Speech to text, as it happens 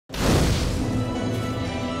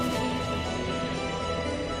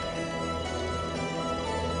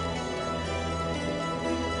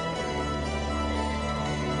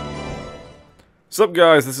What's up,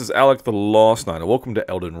 guys? This is Alek the Lost Knight, and welcome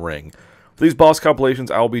to Elden Ring. For these boss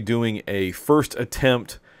compilations, I'll be doing a first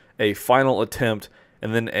attempt, a final attempt,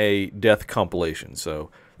 and then a death compilation.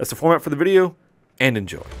 So that's the format for the video, and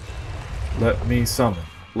enjoy. Let me summon.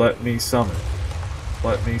 Let me summon.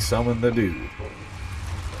 Let me summon the dude.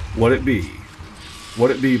 What it be?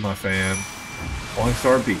 What it be, my fam?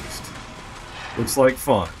 Fallingstar Beast. Looks like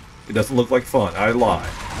fun. It doesn't look like fun. I lie.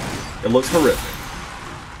 It looks horrific.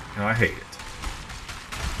 And I hate it.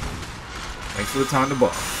 Thanks for the time to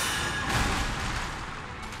buff.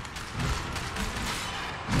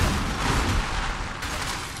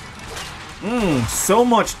 So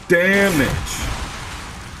much damage.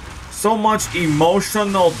 So much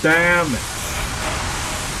emotional damage.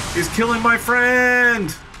 He's killing my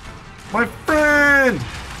friend. My friend.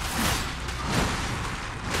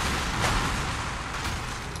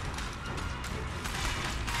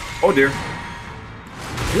 Oh dear.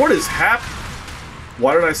 What is happening?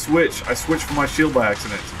 Why did I switch? I switched for my shield by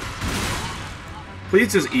accident.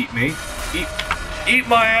 Please just eat me. Eat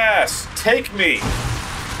my ass. Take me.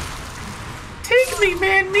 Take me,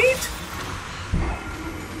 man meat.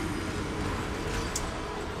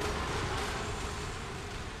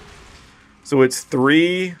 So it's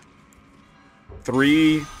three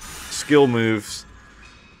skill moves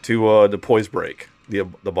to the poise break, the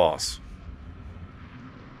boss.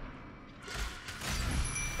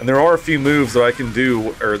 And there are a few moves that I can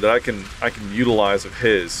do, or that I can utilize of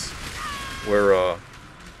his, where,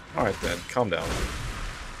 alright then, calm down.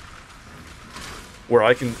 Where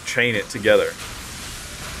I can chain it together.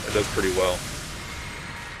 It does pretty well.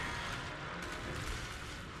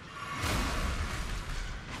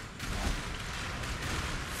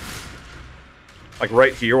 Like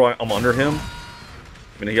right here, while I'm under him.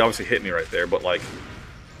 I mean, he obviously hit me right there, but like,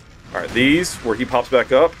 alright, these, where he pops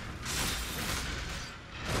back up.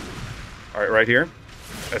 Alright, right here.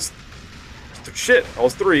 That's... shit, that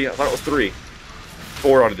was 3. I thought it was 3.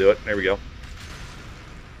 4 ought to do it. There we go.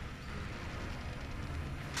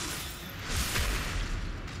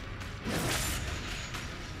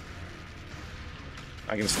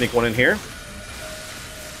 I can sneak one in here.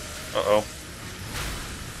 Uh-oh.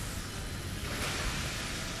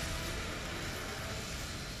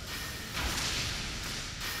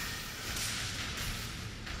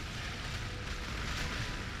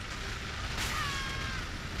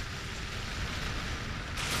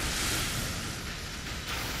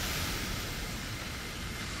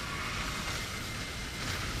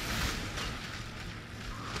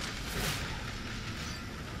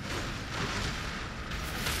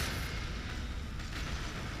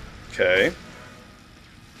 Okay.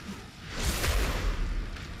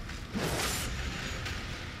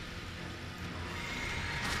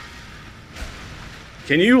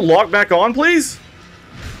 Can you lock back on, please?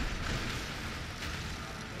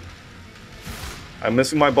 I'm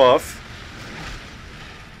missing my buff.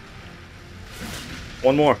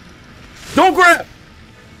 One more. Don't grab!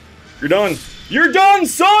 You're done. You're done,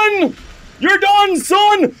 son! You're done,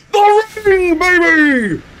 son! The ring,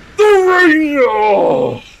 baby! The ring!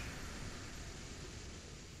 Oh!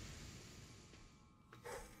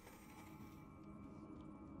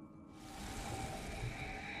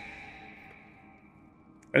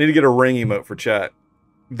 I need to get a ring emote for chat.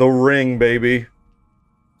 The ring, baby.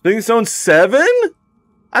 Stepping Stone 7?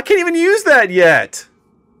 I can't even use that yet.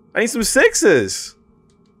 I need some 6s.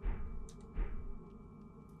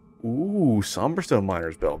 Ooh, Somberstone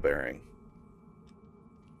Miner's Bell Bearing.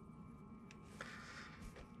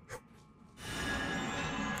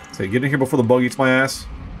 So get in here before the bug eats my ass.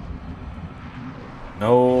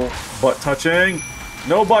 No butt touching.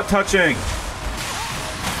 No butt touching.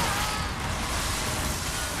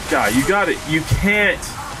 God, you got it. You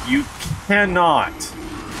cannot,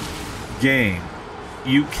 game.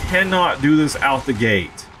 You cannot do this out the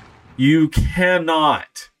gate. You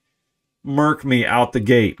cannot murk me out the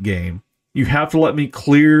gate, game. You have to let me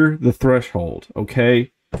clear the threshold,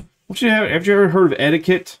 okay? Have you ever heard of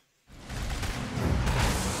etiquette?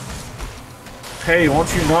 Hey, why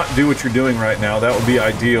don't you not do what you're doing right now? That would be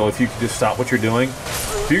ideal if you could just stop what you're doing.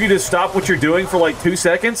 If you could just stop what you're doing for like 2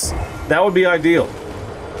 seconds, that would be ideal.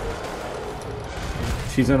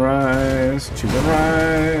 Cheese and rice, cheese and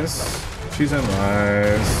rice, cheese and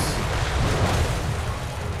rice.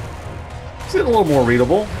 Is it a little more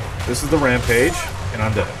readable? This is the rampage, and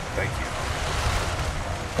I'm dead. Thank you.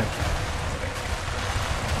 Thank you. Thank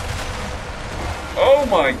you. Oh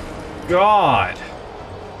my god!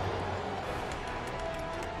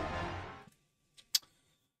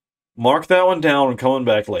 Mark that one down and coming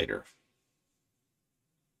back later.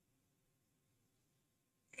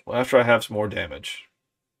 Well, after I have some more damage.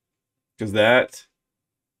 Because that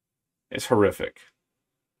is horrific.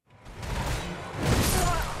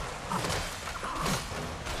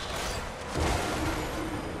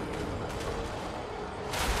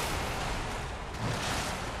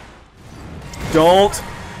 Don't.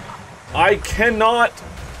 I cannot.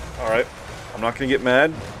 Alright. I'm not going to get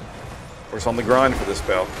mad. We're just on the grind for this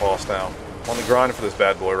boss now. I'm on the grind for this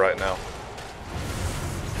bad boy right now.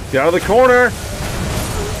 Get out of the corner!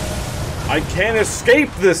 I can't escape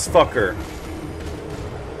this fucker!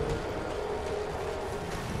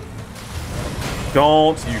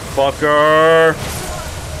 Don't, you fucker!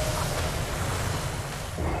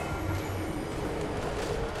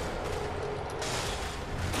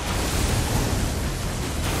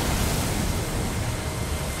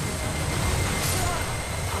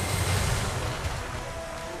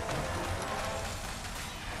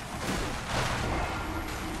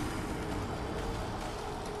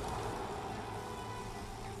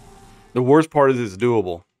 The worst part is it's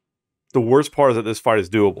doable. The worst part is that this fight is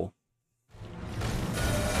doable.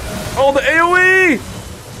 Oh, the AoE!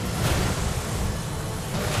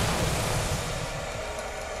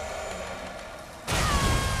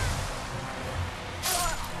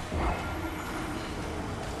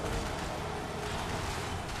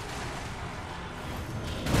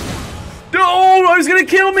 No! I was gonna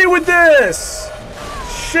kill me with this!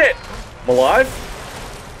 Shit! I'm alive?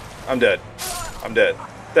 I'm dead. I'm dead.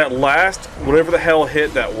 That last, whatever the hell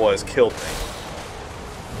hit that was, killed me.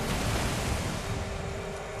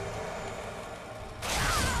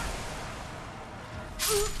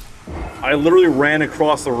 I literally ran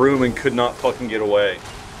across the room and could not fucking get away.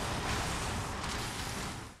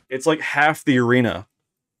 It's like half the arena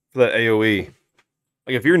for that AoE.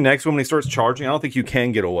 Like, if you're next to him when he starts charging, I don't think you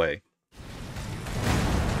can get away.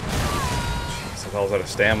 Jeez, I was out of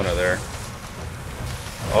stamina there.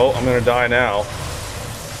 Oh, I'm gonna die now.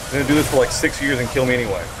 I'm gonna do this for like 6 years and kill me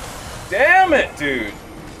anyway. Damn it, dude!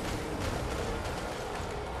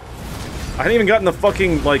 I hadn't even gotten the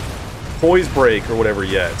fucking, like, poise break or whatever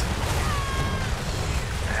yet.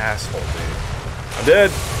 Asshole, dude. I'm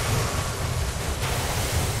dead.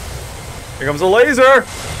 Here comes a laser!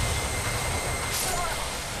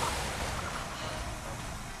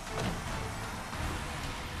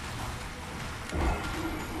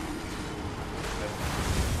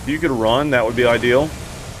 If you could run, that would be ideal.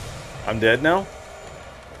 I'm dead now?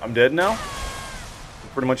 I'm dead now? I'm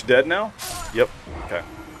pretty much dead now? Yep. Okay.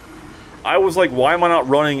 I was like, why am I not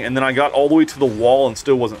running? And then I got all the way to the wall and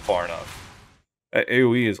still wasn't far enough. That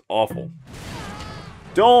AoE is awful.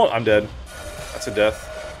 Don't! I'm dead. That's a death.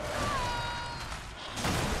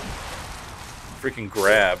 Freaking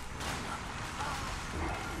grab.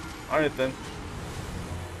 Alright then.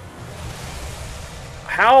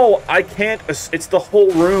 How? I can't... It's the whole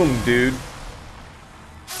room, dude.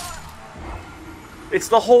 It's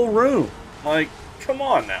the whole room. Like, come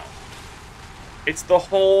on now. It's the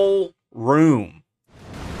whole room.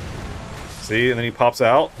 See, and then he pops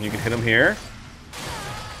out, and you can hit him here.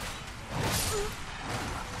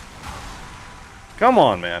 Come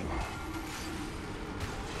on, man.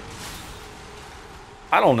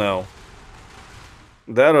 I don't know.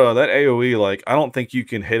 That AoE, like, I don't think you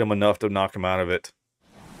can hit him enough to knock him out of it.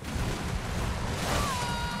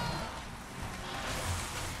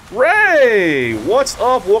 Ray! What's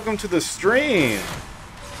up? Welcome to the stream.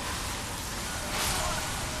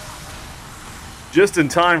 Just in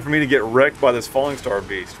time for me to get wrecked by this Fallingstar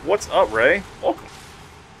beast. What's up, Ray? Welcome.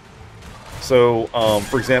 So,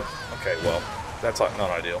 for example... Okay, well, that's not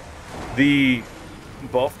ideal. The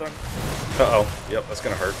buff then? Uh-oh. Yep, that's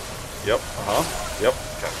gonna hurt. Yep, uh-huh. Yep,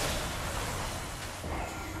 okay.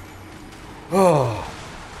 Oh.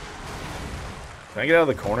 Can I get out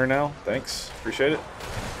of the corner now? Thanks. Appreciate it.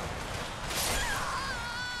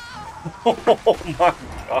 Oh my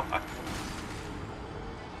god.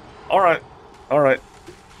 Alright. Alright.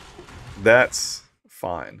 That's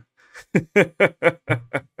fine.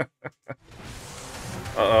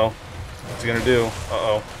 Uh-oh. What's he gonna do?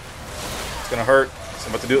 Uh-oh. It's gonna hurt. So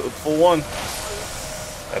I'm about to do it with full one.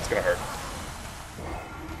 That's gonna hurt.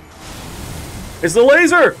 It's the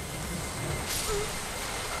laser!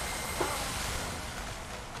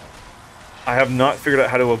 I have not figured out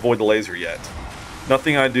how to avoid the laser yet.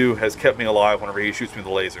 Nothing I do has kept me alive whenever he shoots me with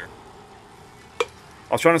the laser. I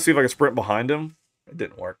was trying to see if I could sprint behind him. It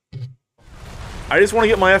didn't work. I just want to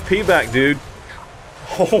get my FP back, dude.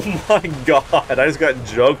 Oh my god, I just got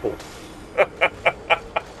juggled.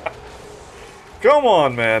 Come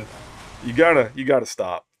on, man. You gotta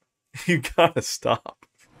stop. You gotta stop.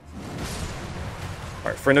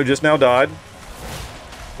 Alright, Friendo just now died.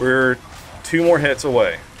 We're 2 more hits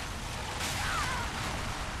away.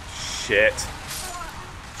 Shit.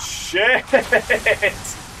 Shit!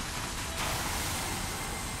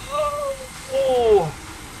 Oh!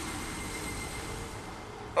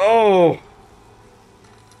 Oh!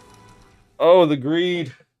 Oh, the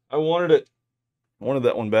greed. I wanted it. I wanted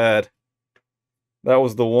that one bad. That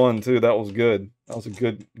was the one, too. That was good. That was a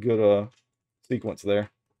good sequence there.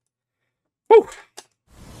 Woo!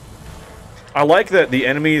 I like that the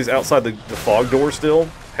enemy is outside the fog door still.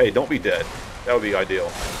 Hey, don't be dead. That would be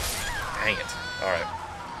ideal. Dang it. Alright.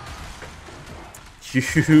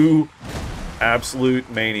 You absolute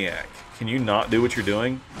maniac. Can you not do what you're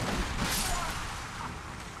doing?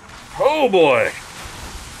 Oh boy!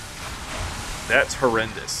 That's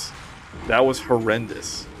horrendous. That was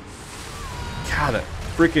horrendous. God, that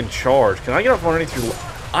freaking charge. Can I get up underneath your...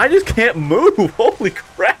 I just can't move! Holy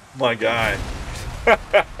crap, my guy.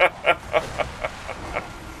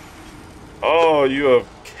 Oh, you have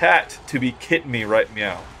cat to be kidding me right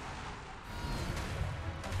meow.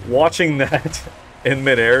 Watching that in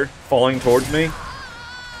midair, falling towards me.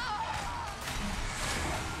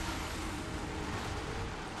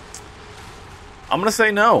 I'm gonna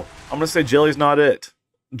say no. I'm gonna say Jelly's not it.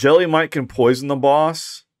 Jelly can poison the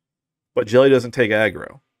boss, but Jelly doesn't take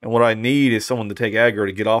aggro. And what I need is someone to take aggro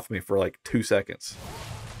to get off me for like 2 seconds.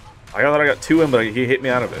 I thought I got 2 in, but he hit me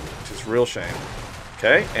out of it, which is a real shame.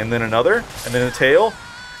 Okay, and then another, and then a tail.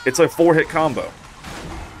 It's a 4-hit combo.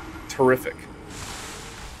 Terrific.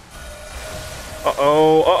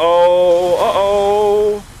 Uh-oh, uh-oh,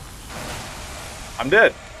 uh-oh. I'm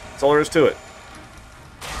dead. That's all there is to it.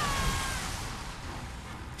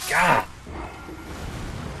 God.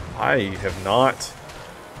 I have not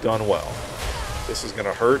done well. This is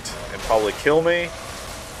gonna hurt and probably kill me.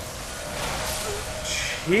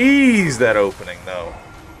 Jeez, that opening, though.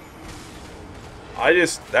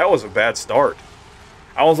 That was a bad start.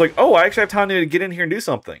 I was like, oh, I actually have time to get in here and do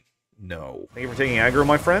something. No. Thank you for taking aggro,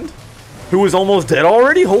 my friend. Who was almost dead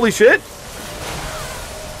already? Holy shit.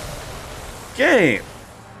 Game.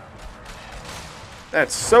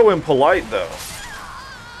 That's so impolite, though.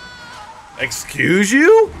 Excuse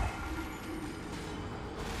you?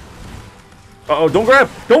 Uh-oh, don't grab!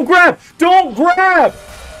 Don't grab! Don't grab!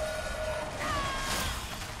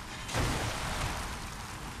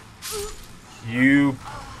 You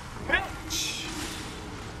bitch.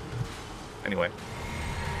 Anyway.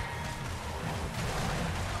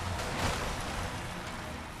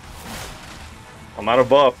 I'm out of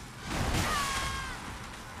buff.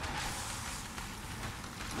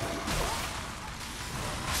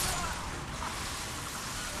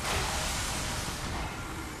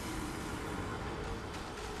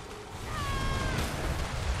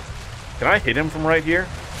 Can I hit him from right here?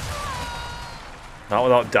 Not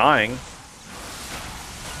without dying.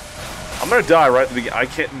 I'm gonna die right at the beginning. I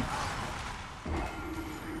can't...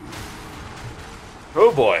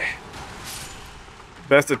 Oh boy.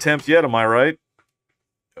 Best attempt yet, am I right?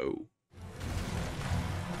 Oh.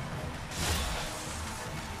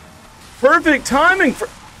 Perfect timing for...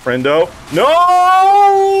 Friendo. No!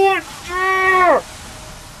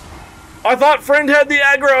 I thought Friend had the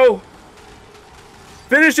aggro!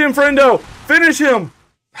 Finish him, Friendo! Finish him!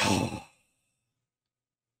 Oh.